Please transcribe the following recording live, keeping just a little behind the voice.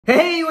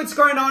what's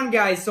going on,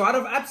 guys? So out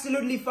of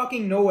absolutely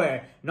fucking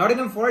nowhere,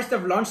 Nottingham Forest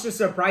have launched a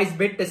surprise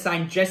bid to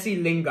sign Jesse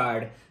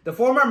Lingard. The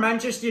former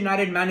Manchester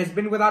United man has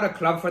been without a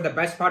club for the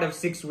best part of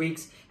 6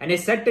 weeks and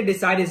is set to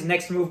decide his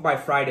next move by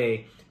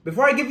Friday.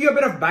 Before I give you a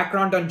bit of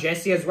background on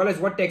Jesse as well as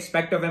what to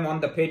expect of him on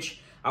the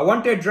pitch, I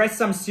want to address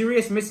some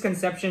serious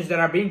misconceptions that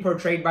are being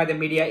portrayed by the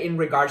media in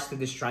regards to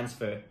this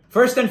transfer.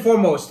 First and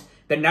foremost,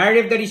 the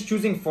narrative that he's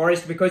choosing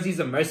Forest because he's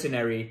a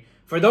mercenary.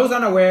 For those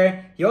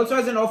unaware, he also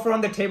has an offer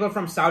on the table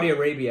from Saudi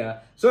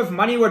Arabia, so if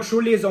money were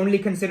truly his only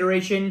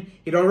consideration,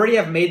 he'd already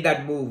have made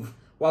that move.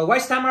 While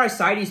West Ham are a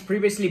side he's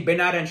previously been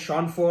at and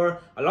shone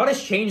for, a lot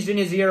has changed in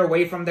his year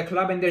away from the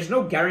club and there's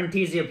no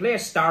guarantees he'll play a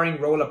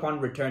starring role upon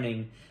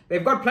returning.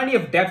 They've got plenty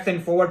of depth in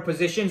forward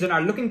positions and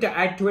are looking to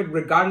add to it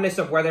regardless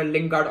of whether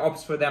Lingard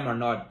opts for them or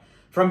not.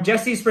 From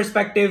Jesse's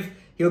perspective,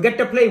 he'll get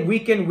to play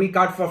week in, week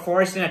out for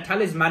Forest in a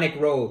talismanic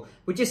role,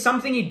 which is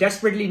something he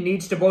desperately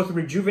needs to both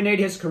rejuvenate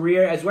his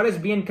career as well as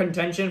be in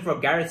contention for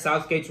Gareth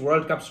Southgate's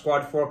World Cup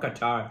squad for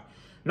Qatar.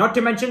 Not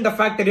to mention the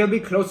fact that he'll be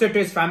closer to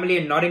his family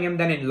in Nottingham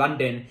than in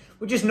London,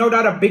 which is no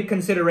doubt a big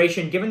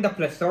consideration given the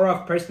plethora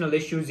of personal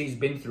issues he's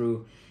been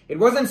through. It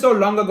wasn't so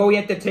long ago he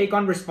had to take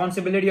on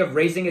responsibility of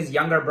raising his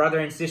younger brother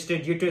and sister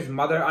due to his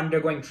mother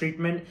undergoing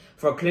treatment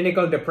for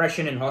clinical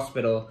depression in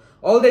hospital.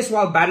 All this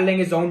while battling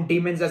his own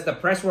demons as the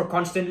press were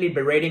constantly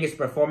berating his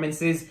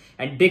performances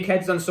and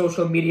dickheads on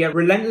social media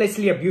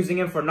relentlessly abusing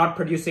him for not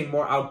producing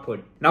more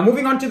output. Now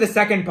moving on to the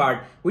second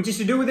part, which is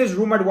to do with his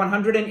rumoured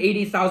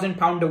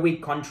 £180,000 a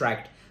week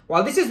contract.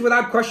 While this is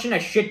without question a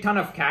shit ton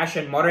of cash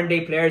and modern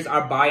day players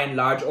are by and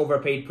large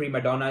overpaid prima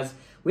donnas,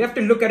 we have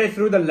to look at it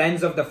through the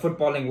lens of the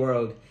footballing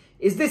world.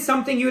 Is this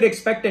something you'd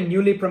expect a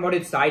newly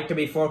promoted side to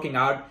be forking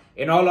out?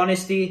 In all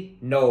honesty,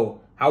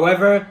 no.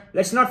 However,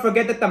 let's not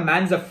forget that the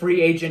man's a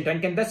free agent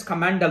and can thus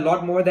command a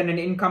lot more than an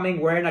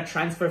incoming wherein a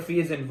transfer fee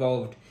is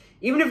involved.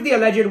 Even if the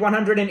alleged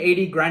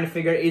 180 grand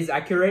figure is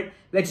accurate,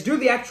 let's do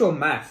the actual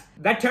math.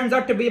 That turns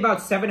out to be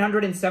about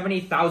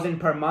 770,000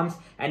 per month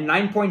and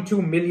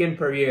 9.2 million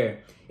per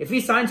year. If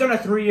he signs on a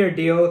 3-year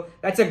deal,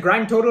 that's a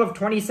grand total of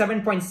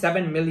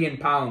 £27.7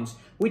 million,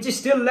 which is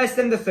still less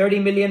than the 30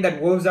 million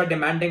that Wolves are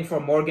demanding for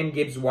Morgan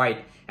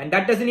Gibbs-White, and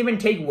that doesn't even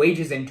take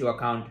wages into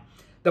account.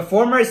 The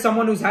former is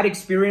someone who's had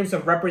experience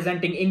of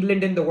representing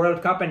England in the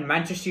World Cup and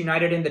Manchester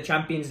United in the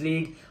Champions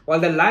League, while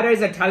the latter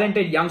is a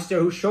talented youngster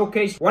who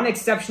showcased one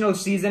exceptional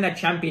season at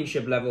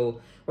championship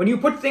level. When you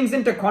put things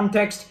into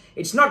context,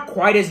 it's not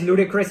quite as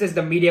ludicrous as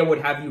the media would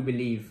have you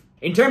believe.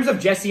 In terms of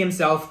Jesse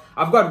himself,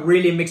 I've got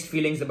really mixed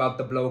feelings about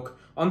the bloke.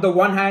 On the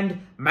one hand,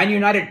 Man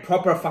United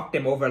proper fucked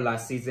him over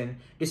last season.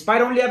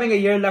 Despite only having a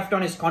year left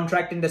on his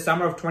contract in the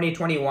summer of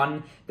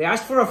 2021, they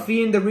asked for a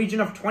fee in the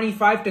region of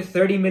 25 to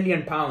 30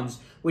 million pounds,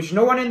 which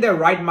no one in their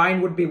right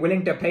mind would be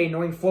willing to pay,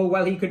 knowing full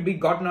well he could be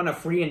gotten on a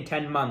free in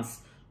 10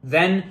 months.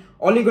 Then,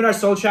 Ole Gunnar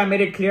Solskjaer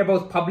made it clear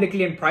both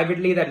publicly and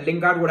privately that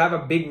Lingard would have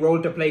a big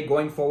role to play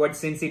going forward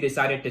since he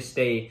decided to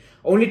stay,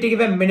 only to give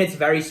him minutes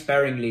very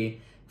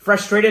sparingly.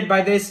 Frustrated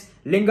by this,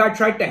 Lingard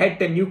tried to head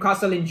to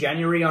Newcastle in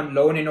January on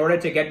loan in order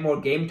to get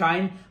more game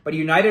time, but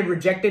United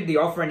rejected the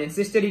offer and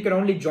insisted he could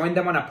only join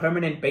them on a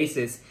permanent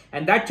basis,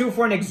 and that too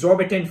for an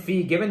exorbitant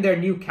fee given their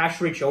new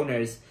cash-rich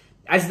owners.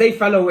 As they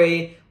fell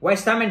away,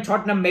 West Ham and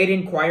Tottenham made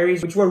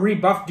inquiries which were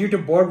rebuffed due to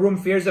boardroom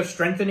fears of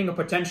strengthening a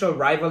potential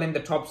rival in the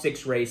top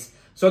 6 race.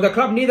 So the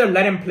club neither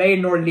let him play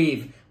nor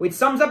leave, which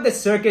sums up the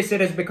circus it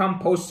has become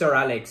post-Sir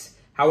Alex.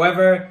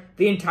 However,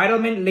 the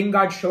entitlement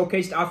Lingard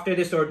showcased after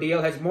this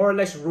ordeal has more or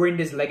less ruined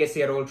his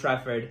legacy at Old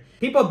Trafford.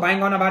 People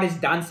bang on about his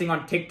dancing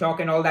on TikTok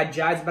and all that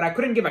jazz, but I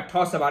couldn't give a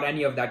toss about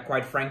any of that,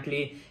 quite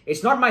frankly.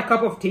 It's not my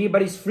cup of tea,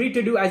 but he's free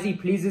to do as he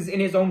pleases in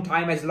his own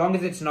time as long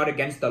as it's not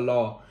against the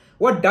law.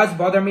 What does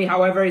bother me,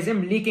 however, is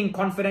him leaking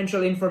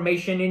confidential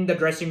information in the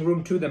dressing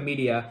room to the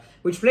media,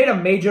 which played a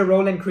major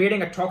role in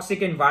creating a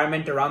toxic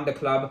environment around the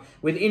club,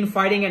 with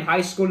infighting and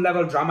high school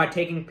level drama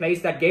taking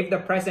place that gave the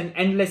press an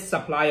endless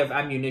supply of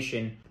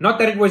ammunition. Not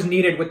that it was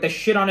needed, with the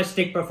shit on a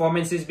stick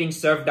performances being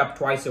served up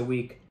twice a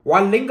week.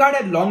 While Lingard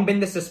had long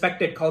been the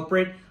suspected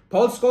culprit,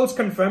 Paul Scholes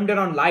confirmed it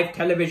on live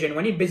television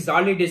when he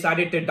bizarrely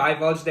decided to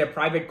divulge their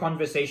private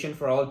conversation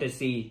for all to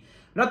see.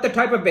 Not the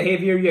type of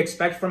behavior you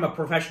expect from a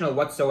professional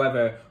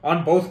whatsoever,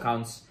 on both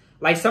counts.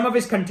 Like some of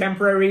his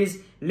contemporaries,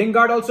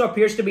 Lingard also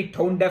appears to be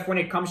tone deaf when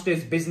it comes to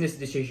his business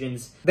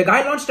decisions. The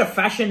guy launched a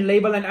fashion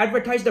label and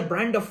advertised a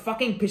brand of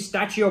fucking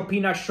pistachio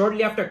peanuts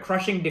shortly after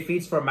crushing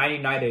defeats for Man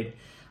United.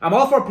 I'm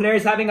all for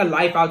players having a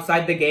life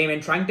outside the game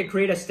and trying to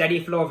create a steady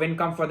flow of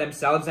income for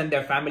themselves and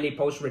their family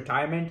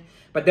post-retirement,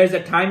 but there's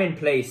a time and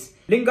place.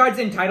 Lingard's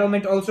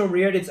entitlement also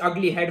reared its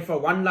ugly head for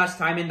one last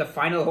time in the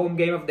final home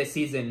game of the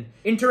season.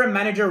 Interim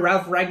manager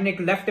Ralf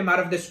Rangnick left him out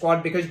of the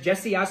squad because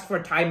Jesse asked for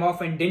time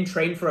off and didn't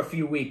train for a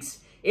few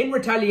weeks. In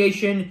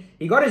retaliation,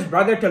 he got his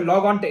brother to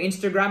log on to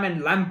Instagram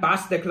and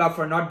lambast the club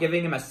for not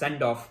giving him a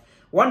send-off.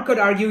 One could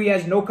argue he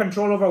has no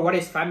control over what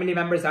his family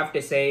members have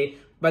to say,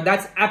 but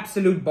that's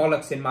absolute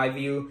bollocks in my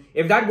view.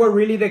 If that were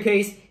really the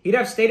case, he'd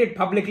have stated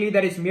publicly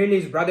that it's merely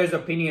his brother's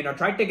opinion or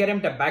tried to get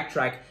him to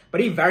backtrack, but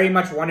he very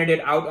much wanted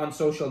it out on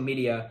social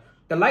media.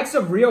 The likes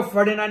of Rio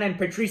Ferdinand and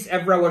Patrice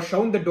Evra were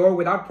shown the door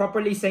without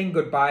properly saying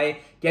goodbye,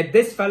 yet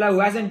this fella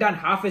who hasn't done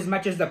half as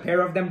much as the pair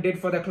of them did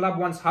for the club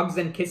wants hugs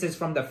and kisses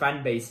from the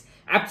fan base.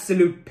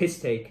 Absolute piss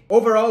take.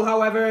 Overall,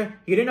 however,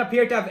 he didn't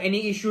appear to have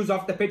any issues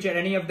off the pitch at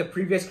any of the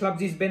previous clubs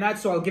he's been at,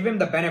 so I'll give him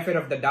the benefit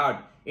of the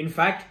doubt. In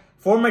fact,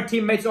 former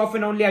teammates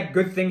often only had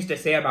good things to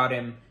say about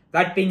him.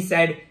 That being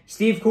said,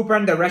 Steve Cooper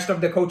and the rest of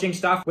the coaching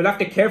staff will have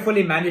to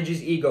carefully manage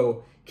his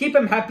ego. Keep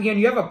him happy and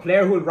you have a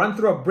player who will run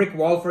through a brick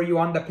wall for you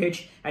on the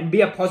pitch and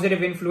be a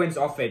positive influence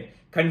off it.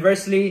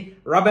 Conversely,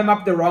 rub him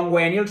up the wrong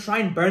way and he'll try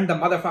and burn the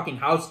motherfucking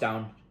house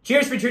down.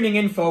 Cheers for tuning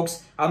in,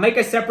 folks. I'll make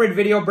a separate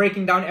video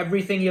breaking down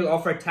everything he'll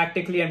offer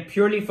tactically and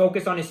purely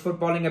focus on his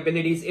footballing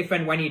abilities if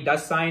and when he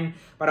does sign.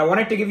 But I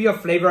wanted to give you a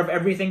flavor of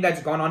everything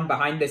that's gone on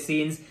behind the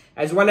scenes,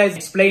 as well as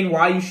explain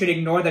why you should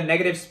ignore the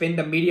negative spin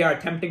the media are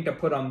attempting to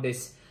put on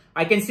this.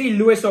 I can see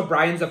Lewis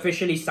O'Brien's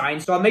officially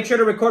signed, so I'll make sure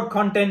to record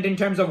content in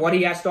terms of what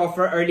he has to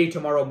offer early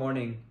tomorrow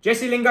morning.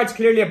 Jesse Lingard's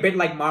clearly a bit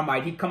like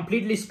Marmite. He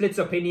completely splits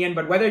opinion,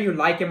 but whether you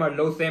like him or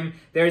loathe him,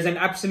 there is an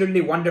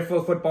absolutely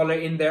wonderful footballer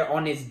in there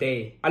on his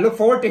day. I look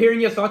forward to hearing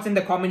your thoughts in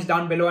the comments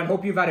down below and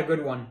hope you've had a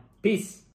good one. Peace.